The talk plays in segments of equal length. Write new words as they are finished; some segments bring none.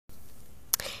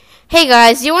Hey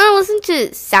guys, you want to listen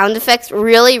to sound effects,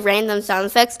 really random sound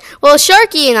effects? Well,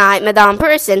 Sharky and I, Madame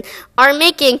Person, are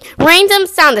making random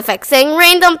sound effects saying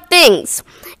random things.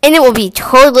 And it will be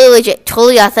totally legit,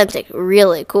 totally authentic,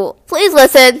 really cool. Please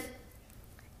listen.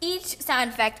 Each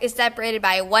sound effect is separated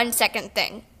by a 1 second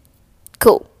thing.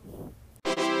 Cool.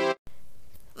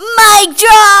 Mic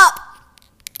drop!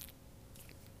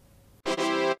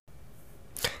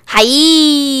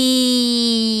 Hi.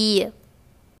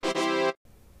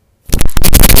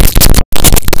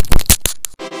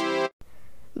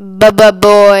 Bubba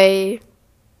boy.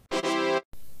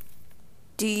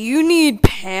 Do you need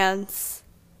pants?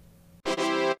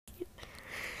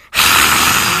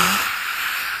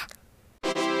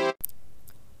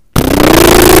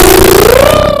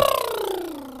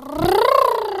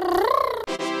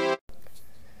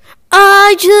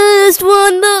 I just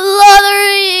won the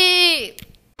lottery.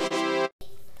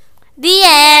 The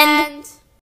end.